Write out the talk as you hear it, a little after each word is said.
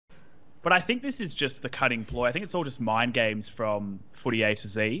But I think this is just the cutting ploy. I think it's all just mind games from Footy A to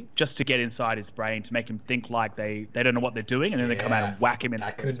Z, just to get inside his brain, to make him think like they don't know what they're doing, and then they come out and whack him in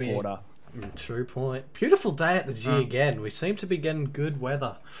the first quarter. True point. Beautiful day at the G again. We seem to be getting good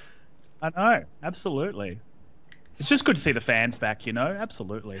weather. I know, absolutely. It's just good to see the fans back, you know?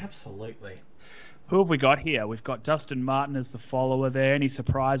 Absolutely. Absolutely. Who have we got here? We've got Dustin Martin as the follower there. Any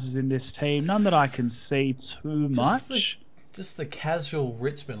surprises in this team? None that I can see too much. Just the casual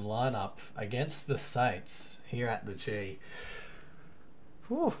Richmond lineup against the Saints here at the G.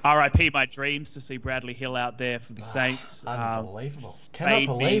 Whew. RIP my dreams to see Bradley Hill out there for the Saints. Unbelievable. Cannot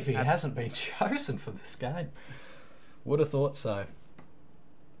believe he hasn't been chosen for this game. Would have thought so.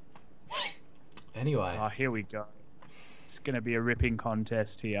 Anyway. Oh, here we go. It's going to be a ripping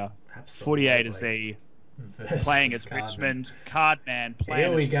contest here. Absolutely. Footy A to Z playing as Cardman. Richmond. Cardman playing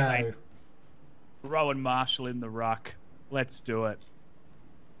Here we as the go. Saints. Rowan Marshall in the ruck. Let's do it.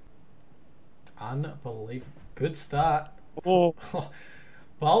 Unbelievable. Good start. Oh,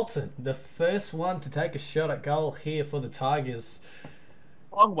 Bolton, the first one to take a shot at goal here for the Tigers.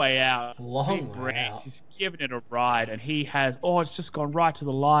 long way out. Long Big way breaks. out. He's given it a ride, and he has. Oh, it's just gone right to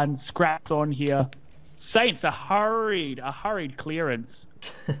the line. Scraps on here. Saints a hurried clearance.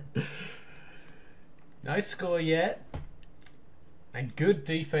 No score yet. And good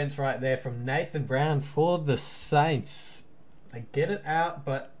defense right there from Nathan Brown for the Saints. They get it out,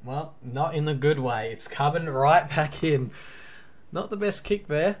 but, well, not in a good way. It's coming right back in. Not the best kick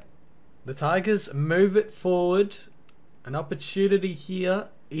there. The Tigers move it forward. An opportunity here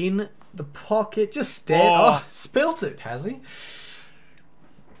in the pocket. Just stand. Oh, spilt it, has he?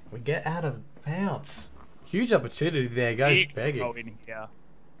 We get out of bounds. Huge opportunity there. Goes begging. In here.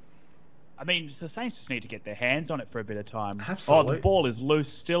 I mean, the Saints just need to get their hands on it for a bit of time. Absolutely. Oh, the ball is loose,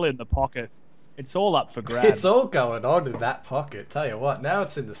 still in the pocket. It's all up for grabs. It's all going on in that pocket. Tell you what, now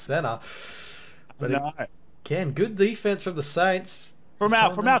it's in the centre. But again, good defense from the Saints. From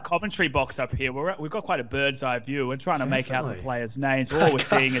our commentary box up here, we've got quite a bird's eye view. We're trying to make out the players' names. All we're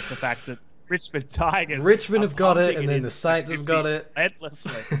seeing is the fact that Richmond Tigers. Richmond have got it, and then the Saints have got it.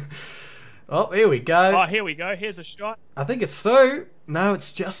 Endlessly. Oh, here we go. Oh, here we go. Here's a shot. I think it's through. No,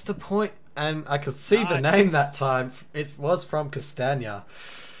 it's just a point. And I could see the name that time. It was from Castagna.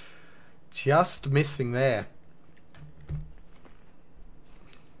 Just missing there.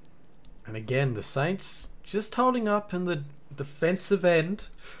 And again, the Saints just holding up in the defensive end.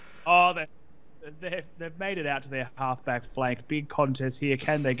 Oh, they've made it out to their halfback flank. Big contest here.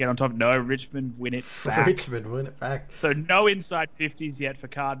 Can they get on top? No, Richmond win it back. Richmond win it back. So no inside 50s yet for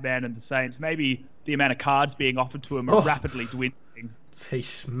Cardman and the Saints. Maybe the amount of cards being offered to him are rapidly dwindling.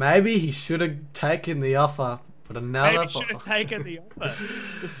 Maybe he should have taken the offer, but another. Maybe should have taken the offer.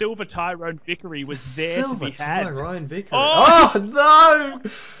 The silver Tyrone Vickery was there to be had. Silver Tyrone Vickery. Oh, no!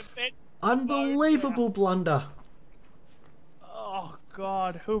 Unbelievable blunder. Oh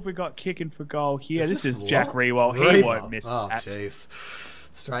God, who have we got kicking for goal here? This is Jack Rewell. He won't miss that. Oh jeez,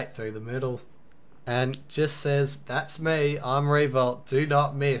 straight through the middle, and just says, "That's me. I'm Rewell. Do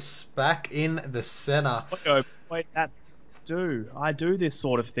not miss." Back in the centre. Wait, I do this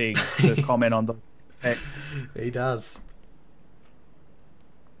sort of thing to comment on the text. He does.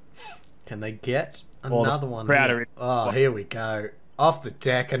 Can they get another one? Here? Oh, here we go. Off the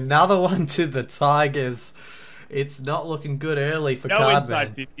deck. Another one to the Tigers. It's not looking good early for Cardman. No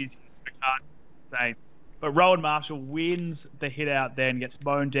inside 50s for Cardman Saints. But Rowan Marshall wins the hit out there and gets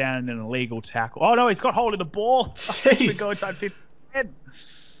mown down in an illegal tackle. Oh no, he's got hold of the ball. Jeez. Go inside 50.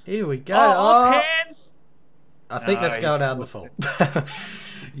 Here we go. Off hands. I think that's going down the full.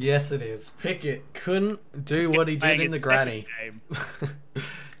 Yes, it is. Pickett couldn't do what he did in the granny.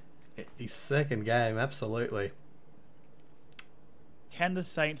 His second game, absolutely. Can the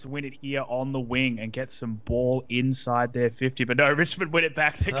Saints win it here on the wing and get some ball inside their 50? But no, Richmond win it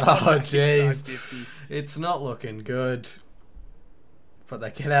back. Oh, jeez. It's not looking good. But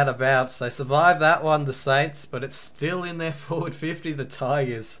they get out of bounds. They survive that one, the Saints, but it's still in their forward 50, the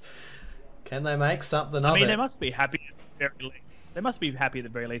Tigers. Can they make something of it? I mean, they must be happy at the very least. They must be happy at the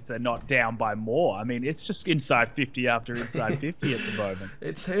very least they're not down by more. I mean, it's just inside 50 after inside 50 at the moment.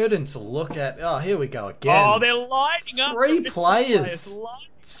 It's hurting to look at. Oh, here we go again. Oh, they're lining up. Three players.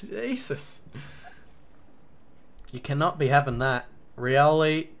 Jesus. You cannot be having that.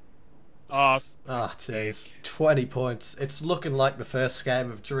 Rioli. Oh, jeez. 20 points. It's looking like the first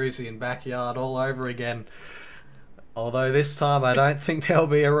game of Druzy and Backyard all over again. Although this time I don't think there'll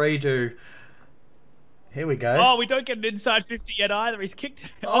be a redo. Here we go. Oh, we don't get an inside 50 yet either. He's kicked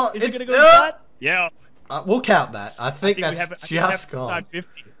it. Oh, is he going to go inside? Yeah. We'll count that. I think that's just gone. Inside 50.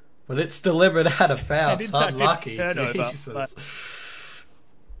 But it's delivered out of bounds. Unlucky. Turnover, Jesus.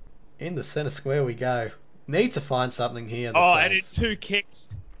 In the centre square we go. Need to find something here. And in 2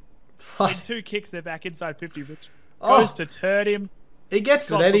 kicks. What? In 2 kicks, they're back inside 50. Rich Oh. goes to turn him. He gets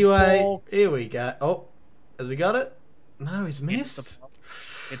it Got the anyway. ball. Here we go. Oh, has he got it? No, he's missed.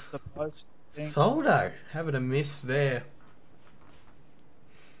 It's the post. Soldo having a miss there.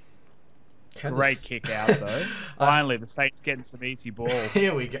 Great kick out though. Finally, the Saints getting some easy ball.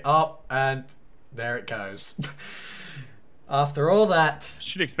 Here we go. Oh, and there it goes. After all that,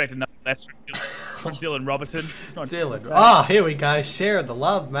 Should expect another less from Dylan Robertson. It's not Dylan. Oh, here we go. Share the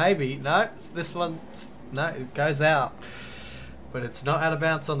love, maybe. No, this one. No, it goes out. But it's not out of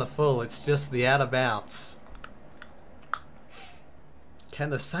bounds on the full. It's just the out of bounds. Can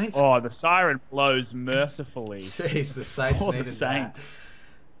the Saints? Oh, the siren blows mercifully. Jeez, the Saints For the needed Saints. that.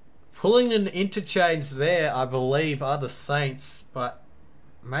 Pulling an interchange there, I believe, are the Saints, but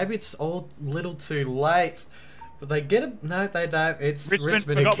maybe it's all a little too late. But they get it. No, they don't. It's Richmond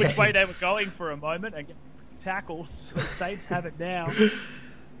Richmond forgot again. which way they were going for a moment and get tackled. So the Saints have it now.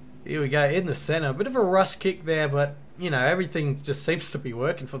 Here we go, in the centre. Bit of a rush kick there, but, you know, everything just seems to be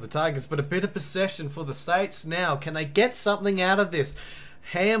working for the Tigers. But a bit of possession for the Saints now. Can they get something out of this?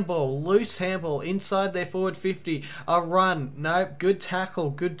 Handball, loose handball, inside their forward 50. A run. No, good tackle,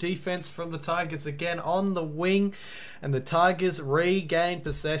 good defence from the Tigers again on the wing. And the Tigers regain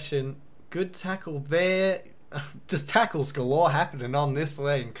possession. Good tackle there. Just tackles galore happening on this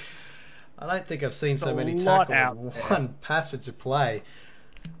wing. I don't think I've seen so many tackles in one passage of play.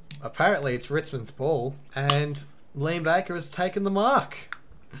 Apparently it's Richmond's ball, and Liam Baker has taken the mark.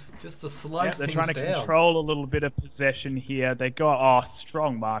 Just to slow things down. They're trying to control a little bit of possession here. They got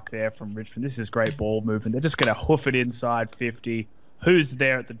strong mark there from Richmond. This is great ball movement. They're just going to hoof it inside 50. Who's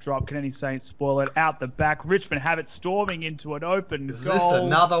there at the drop? Can any Saints spoil it? Out the back. Richmond have it storming into an open goal. Is this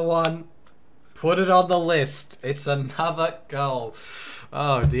another one? Put it on the list. It's another goal.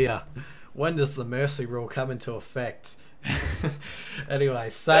 Oh dear. When does the mercy rule come into effect? Anyway,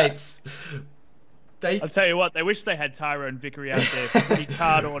 Saints. I'll tell you what, they wish they had Tyrone Vickery out there, 50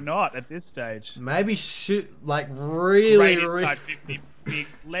 card or not, at this stage. Maybe shoot, like, really... Great inside 50, being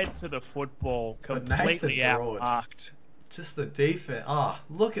led to the football, completely outmarked. Just the defense. Oh,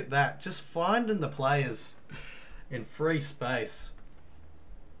 look at that. Just finding the players in free space.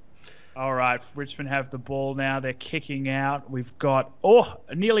 All right, Richmond have the ball now. They're kicking out. We've got,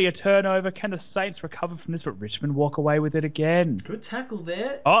 nearly a turnover. Can the Saints recover from this? But Richmond walk away with it again. Good tackle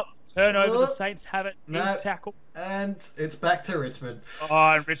there. Oh, turnover. The Saints have it. No. Tackle. And it's back to Richmond.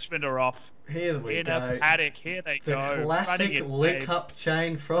 Oh, and Richmond are off. Here we go. In a paddock. Here they go. The classic lick-up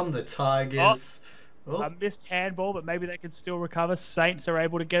chain from the Tigers. A missed handball, but maybe they can still recover. Saints are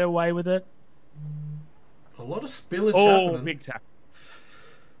able to get away with it. A lot of spillage happening. Oh, big tackle.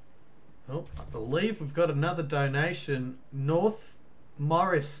 Oh, I believe we've got another donation. North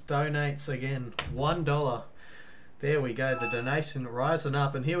Morris donates again. $1. There we go. The donation rising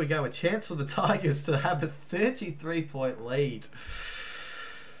up. And here we go. A chance for the Tigers to have a 33-point lead.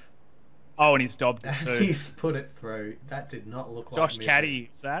 Oh, and he's dobbed it too. He's put it through. That did not look like Josh Caddy,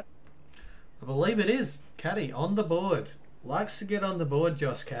 is that? I believe it is. Caddy on the board. Likes to get on the board,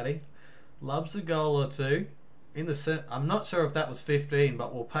 Josh Caddy. Loves a goal or two. In the I'm not sure if that was 15,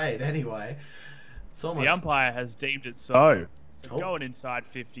 but we'll pay it anyway. It's almost... The umpire has deemed it so. So going inside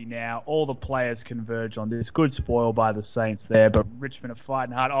 50 now. All the players converge on this. Good spoil by the Saints there, but Richmond are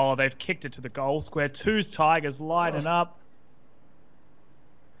fighting hard. Oh, they've kicked it to the goal square. Two Tigers lining up.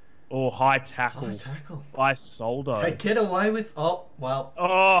 Oh, high tackle. High tackle. By Soldo. They get away with... Oh, well.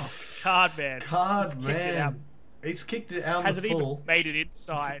 Oh, Cardman. Cardman. He's kicked it out the full. Even made it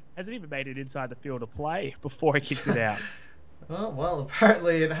inside. Hasn't even made it inside the field of play before he kicked it out. Oh, well,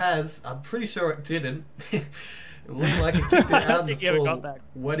 apparently it has. I'm pretty sure it didn't. It looked like it kicked it out the full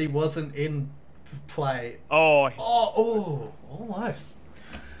when he wasn't in play. Oh, almost.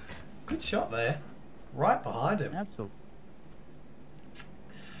 Good shot there. Right behind him. Absolutely.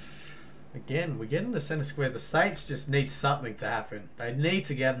 Again, we get in the centre square. The Saints just need something to happen. They need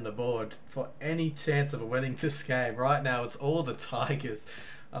to get on the board for any chance of winning this game. Right now, it's all the Tigers.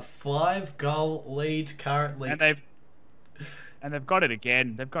 A 5-goal lead currently. And they've got it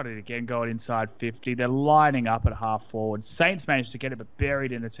again. They've got it again going inside 50. They're lining up at half forward. Saints managed to get it, but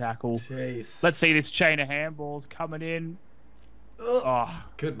buried in a tackle. Jeez. Let's see this chain of handballs coming in.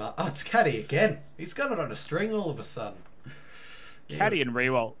 Good mark. Oh, it's Caddy again. He's got it on a string all of a sudden. Caddy and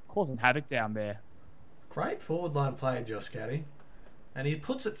Rewell causing havoc down there. Great forward line play, Josh Caddy. And he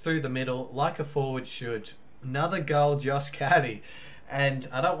puts it through the middle like a forward should. Another goal, Josh Caddy. And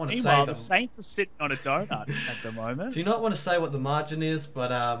I don't want to say the Saints are sitting on a donut at the moment. Do you not want to say what the margin is?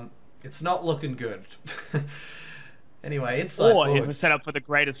 But it's not looking good. Anyway, inside Or forward. if it's set up for the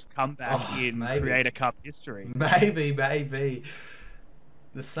greatest comeback in maybe. Creator Cup history. Maybe.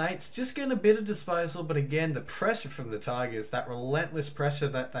 The Saints just getting a bit of disposal, but again, the pressure from the Tigers, that relentless pressure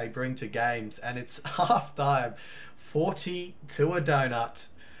that they bring to games, and it's half time. 40 to a donut.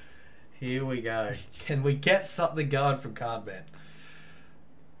 Here we go. Can we get something going from Cardman?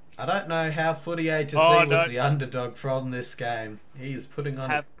 I don't know how Footy A2Z was the underdog from this game. He is putting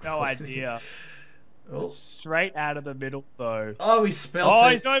on... I have no idea. Oh. Straight out of the middle, though. Oh, he spilled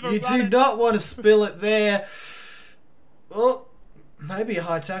it. He's overrun You do not want to spill it there. Oh, maybe a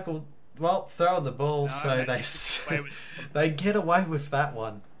high tackle. Well, throwing the ball, so they get away with that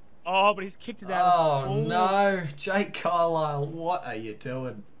one. Oh, but he's kicked it out. Oh, no. Jake Carlisle, what are you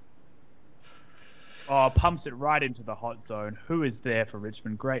doing? Oh, pumps it right into the hot zone. Who is there for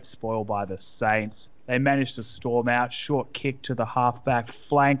Richmond? Great spoil by the Saints. They managed to storm out. Short kick to the halfback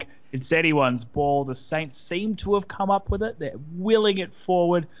flank. It's anyone's ball. The Saints seem to have come up with it. They're willing it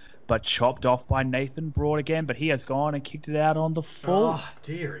forward, but chopped off by Nathan Broad again. But he has gone and kicked it out on the full. Oh,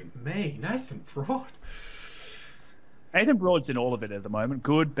 dearie me. Nathan Broad. Nathan Broad's in all of it at the moment.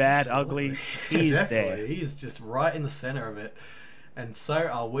 Good, bad, ugly. He's there. He's just right in the centre of it. And so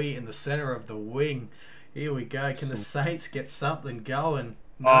are we in the centre of the wing. Here we go. Can the Saints get something going?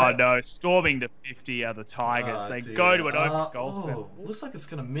 No. Oh, no. Storming to 50 are the Tigers. They go to an open goal spread. Looks like it's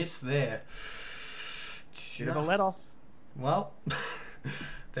going to miss there. Bit of a let-off. Well,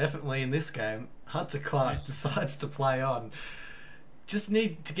 definitely in this game, Hunter Clark decides to play on. Just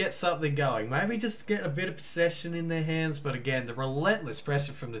need to get something going. Maybe just get a bit of possession in their hands. But again, the relentless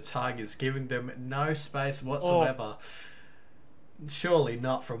pressure from the Tigers, giving them no space whatsoever. Surely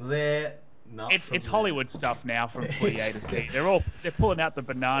not from there. It's Hollywood stuff now from Footy A2Z. They're pulling out the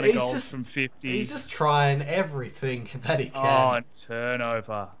banana goals from 50. He's just trying everything that he can. Oh, and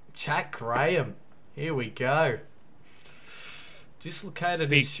turnover. Jack Graham. Here we go.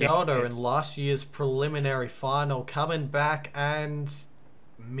 Dislocated his shoulder in last year's preliminary final, coming back and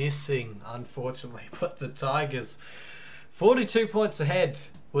missing, unfortunately. But the Tigers, 42 points ahead.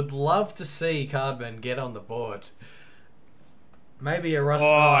 Would love to see Cardman get on the board. Maybe a rush.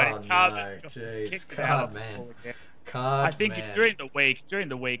 Oh, no. Jeez. Cardman. I think during the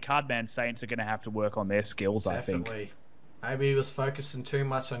week, Cardman Saints are going to have to work on their skills, Definitely. I think. Maybe he was focusing too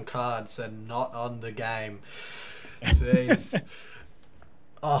much on cards and not on the game. Jeez.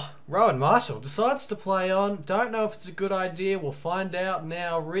 Oh, Rowan Marshall decides to play on. Don't know if it's a good idea. We'll find out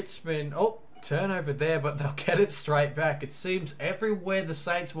now. Richmond. Oh, turnover there, but they'll get it straight back. It seems everywhere the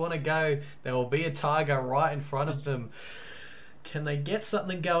Saints want to go, there will be a Tiger right in front of them. Can they get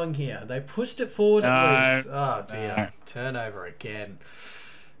something going here? They pushed it forward at least. Oh, dear. No. Turnover again.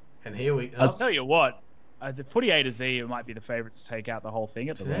 And here we... I'll tell you what. The Footy A2Z might be the favourites to take out the whole thing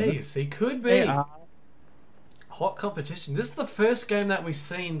at the moment. Jeez, he could be. Hot competition. This is the first game that we've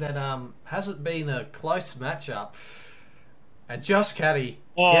seen that hasn't been a close matchup. And Josh Caddy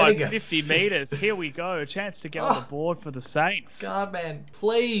getting 50 metres. Here we go. A chance to get on the board for the Saints. Cardman,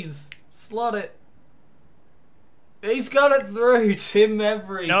 please slot it. He's got it through. Tim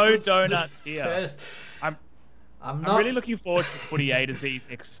Embry. No donuts here. I'm really looking forward to Footy A2Z's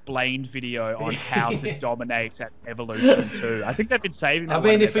explained video on how to dominate at Evolution 2. I think they've been saving that. I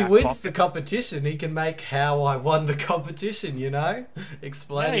mean, if he wins the competition, he can make how I won the competition, you know?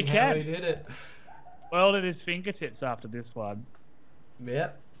 Explaining how he did it. Well, at his fingertips after this one.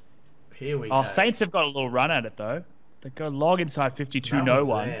 Yep. Here we go. Saints have got a little run at it, though. They go long inside 52, no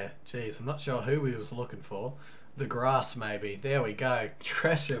one. There. Jeez, I'm not sure who he was looking for. The grass, maybe. There we go.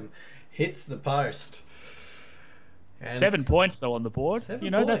 Tresham hits the post. And 7 points, though, on the board.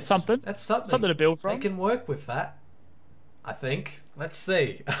 That's something. That's something. Something to build from. They can work with that, I think. Let's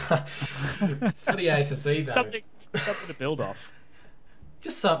see. Footy A2Z, though. Something to build off.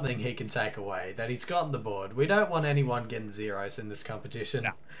 Just something he can take away, that he's got on the board. We don't want anyone getting zeros in this competition.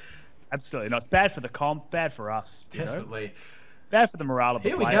 No, absolutely not. It's bad for the comp, bad for us. Definitely. Bad for the morale of the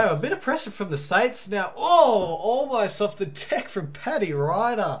players. Here we go. A bit of pressure from the Saints now. Oh, almost off the deck from Paddy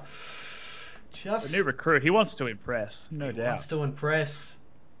Ryder. The new recruit. He wants to impress, no doubt. He wants to impress.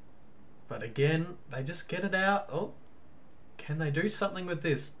 But again, they just get it out. Oh, can they do something with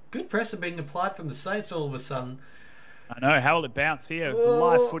this? Good pressure being applied from the Saints all of a sudden. I know. How will it bounce here? It's a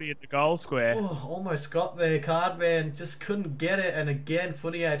live footy at the goal square. Oh, almost got there. Cardman just couldn't get it. And again,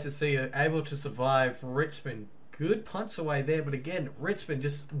 Footy A2Z are able to survive. Richmond, good punch away there. But again, Richmond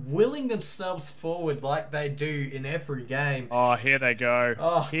just willing themselves forward like they do in every game. Oh, here they go.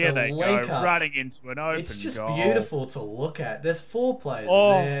 Oh, here they go. Running into an open goal. It's just beautiful to look at. There's 4 players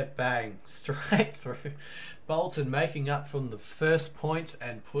there. Bang. Straight through. Bolton making up from the first point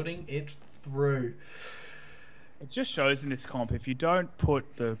and putting it through. It just shows in this comp, if you don't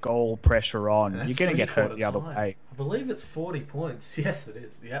put the goal pressure on, And you're that's going to get hurt 3/4 the other time. way. I believe it's 40 points. Yes, it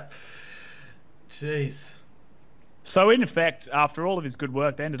is. Yep. Jeez. So, in effect, after all of his good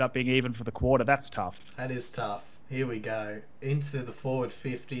work, they ended up being even for the quarter. That's tough. That is tough. Here we go. Into the forward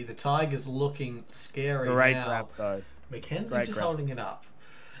 50. The Tigers looking scary Great now. grab, though. Mackenzie Great just grab. holding it up.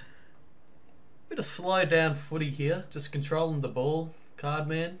 Bit of slow down footy here. Just controlling the ball.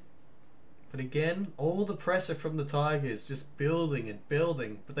 Cardman. But again, all the pressure from the Tigers just building and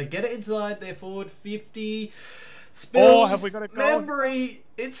building. But they get it inside their forward 50. Spills. Have we got a goal? Membry.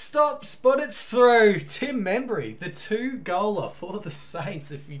 It stops, but it's through. Tim Membry, the 2-goaler for the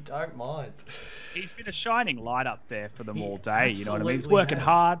Saints, if you don't mind. He's been a shining light up there for them He all day. You know what I mean? He's absolutely working has.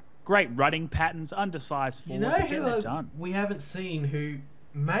 hard. Great running patterns, undersized You forward. know Getting it done. who we haven't seen who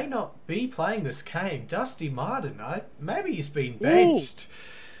may not be playing this game? Dusty Martin. Maybe he's been benched.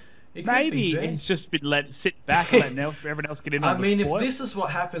 He could be Maybe benched. he's just been let sit back and letting everyone else get in I on mean, the if sport. this is what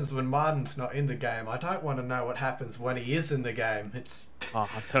happens when Martin's not in the game, I don't want to know what happens when he is in the game. It's Oh,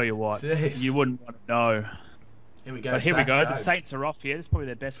 I'll tell you what, Jeez. you wouldn't want to know. Here we go. But here we Zach go. The Jones. Saints are off here. This is probably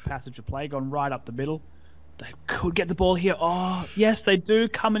their best passage of play, gone right up the middle. They could get the ball here. Oh, yes, they do.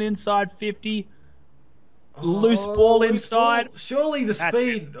 Coming inside 50. Loose ball loose inside. ball. Surely the That's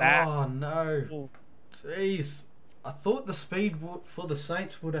speed. back. Oh no. Jeez. I thought the speed for the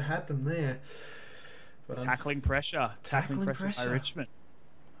Saints would have had them there. But Tackling pressure. Tackling by pressure. Richmond.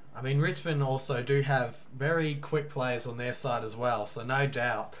 I mean, Richmond also do have very quick players on their side as well, so no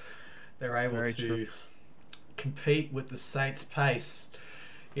doubt they're able Very to true. compete with the Saints' pace.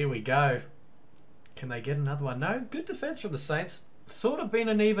 Here we go. Can they get another one? No, good defense from the Saints. Sort of been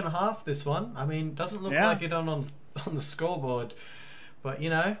an even half this one. I mean, doesn't look Yeah. like it on the scoreboard. But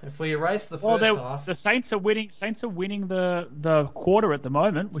you know, if we erase the Well, first half, the Saints are winning. Saints are winning the quarter at the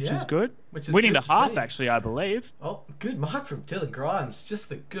moment, which is Yeah, good. which is winning good the to half, see. actually, I believe. oh, good mark from Dylan Grimes. Just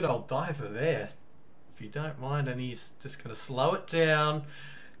the good old diver there. If you don't mind, and he's just going to slow it down,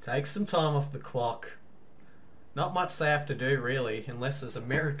 take some time off the clock. Not much they have to do, really, unless there's a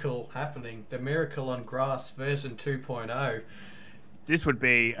miracle happening. The Miracle on Grass version 2.0. This would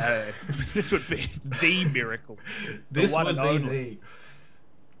be this would be the miracle. The This one would and be only. the...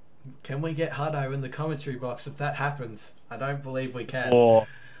 Can we get Hutto in the commentary box if that happens? I don't believe we can. Or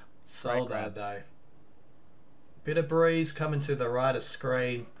Soldo, grab. though. Bit of breeze coming to the right of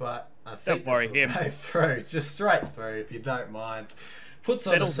screen, but I think Don't worry, this will him. go through. Just straight through, if you don't mind. Puts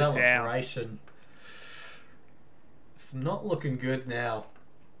on a Settles it down. celebration. It's not looking good now.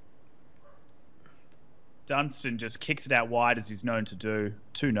 Dunstan just kicks it out wide as he's known to do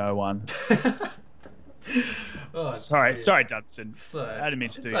to no one. Oh, Sorry, dear. sorry, Dunstan. So, I didn't mean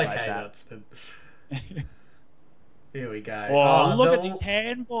to do it's you like okay, that. Dunstan. Here we go. Oh, look at the- these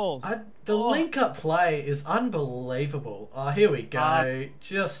handballs. The Oh. link-up play is unbelievable. Oh, here we go.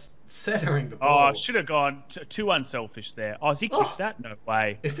 Just centering the Oh, ball. should have gone too unselfish there. Oh, has he kicked Oh. that? No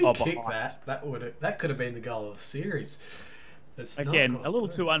way. If he Oh, kicked behind. that could have been the goal of the series. It's not Again, gone a little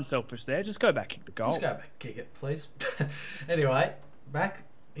through. too unselfish there. Just go back, kick the goal. Just go back and kick it, please. Anyway, back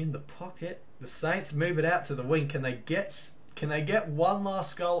in the pocket. The Saints move it out to the wing. Can they get one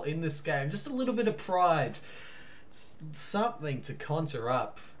last goal in this game? Just a little bit of pride. Just something to conjure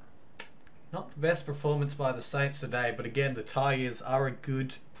up. Not the best performance by the Saints today, but again, the Tigers are a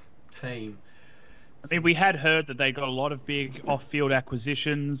good team. I mean, we had heard that they got a lot of big off-field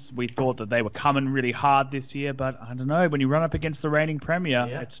acquisitions. We thought that they were coming really hard this year, but I don't know. When you run up against the reigning premier,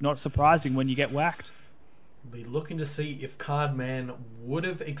 Yeah. it's not surprising when you get whacked. Be looking to see if Cardman would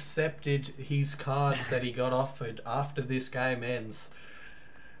have accepted his cards that he got offered after this game ends.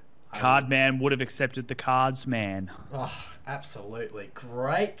 Cardman would have accepted the cards, man. Oh, absolutely.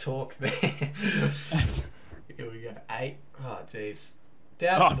 Great talk there. Here we go. 8. Oh, jeez.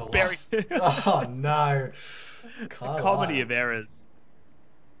 Down to the Barry. last. Oh, no. Comedy of errors.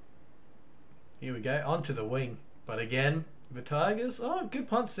 Here we go. Onto the wing. But again, the Tigers. Oh, good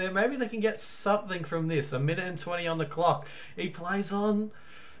punch there. Maybe they can get something from this. 1:20 on the clock. He plays on.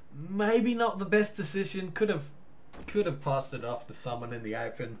 Maybe not the best decision. Could have passed it off to someone in the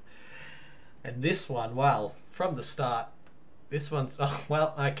open. And this one, well, from the start, this one's... Oh,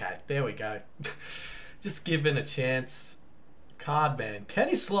 well, okay. There we go. Just given a chance. Cardman. Can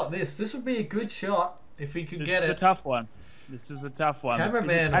he slot this? This would be a good shot if he could This get is it. a tough one. This is a tough one. Is it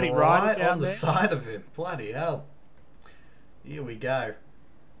Cameraman Paddy Ryder right down on the there? side of him. Bloody hell. Here we go.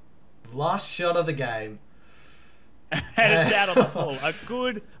 Last shot of the game. And it's out on the ball.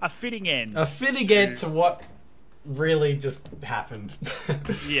 A fitting end. A fitting end to what really just happened.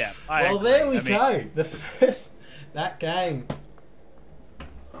 Yeah, I Well, agree. there we I mean, go. The first... That game...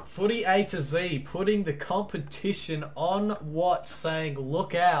 Footy A to Z putting the competition on watch, saying,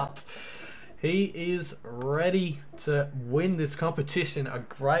 look out. He is ready to win this competition. A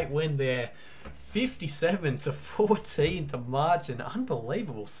great win there. 57-14 the margin.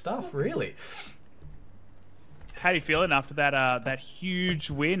 Unbelievable stuff, really. How are you feeling after that huge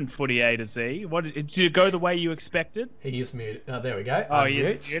win, Footy A to Z? Did you go the way you expected? He is muted. Oh, there we go. Oh, he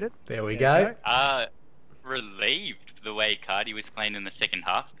is muted. There we go. Relieved the way Cardi was playing in the second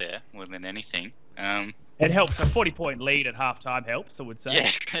half there, more than anything. It helps. A 40-point lead at halftime helps, I would say. Yeah,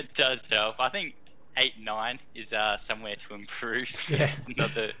 it does help. I think 8-9 is somewhere to improve. Yeah.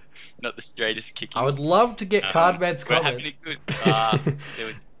 not the straightest kicking. I would love to get Cardman's comment. Having a good. There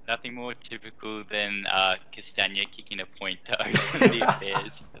was nothing more typical than Castagna kicking a point to open the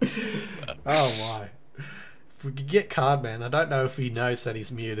affairs. Oh my! If we could get Cardman, I don't know if he knows that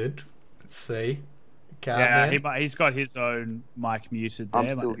he's muted. Let's see. Cardman. Yeah, he's got his own mic muted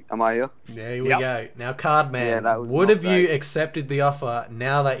there. Am I here? There we go. Now, Cardman, that was would not have you great. accepted the offer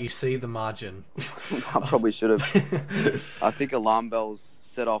now that you see the margin? I probably should have. I think alarm bells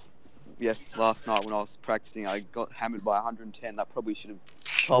set off last night when I was practicing. I got hammered by 110. That probably should have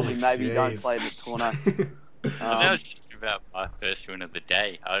told me maybe don't play in the corner. That was just about my first win of the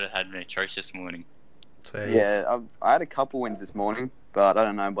day. I would have had an atrocious morning. Yeah, I had a couple wins this morning, but I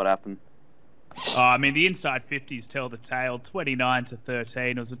don't know what happened. Oh, I mean, the inside 50s tell the tale.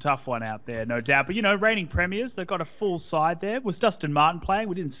 29-13. It was a tough one out there, no doubt. But, reigning premiers, they've got a full side there. Was Dustin Martin playing?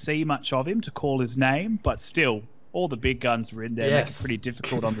 We didn't see much of him to call his name, but still, all the big guns were in there. Yes. Making it pretty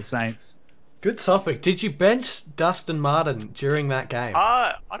difficult on the Saints. Good topic. Did you bench Dustin Martin during that game?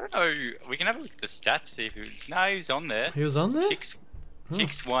 I don't know. We can have a look at the stats. See who. No, he was on there. He was on there? Kicks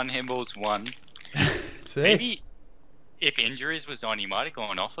 1, handballs 1. Maybe if injuries was on, he might have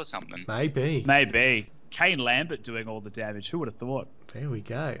gone off or something. Maybe. Kane Lambert doing all the damage. Who would have thought? There we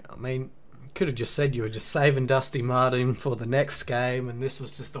go. I mean, you could have just said you were just saving Dusty Martin for the next game and this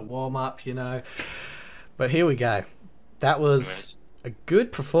was just a warm-up, But here we go. That was a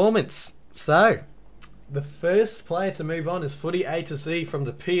good performance. So, the first player to move on is Footy A to Z from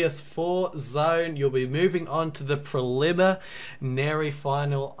the PS4 zone. You'll be moving on to the preliminary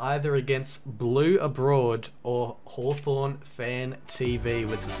final, either against Blue Abroad or Hawthorn Fan TV,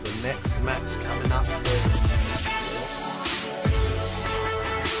 which is the next match coming up soon.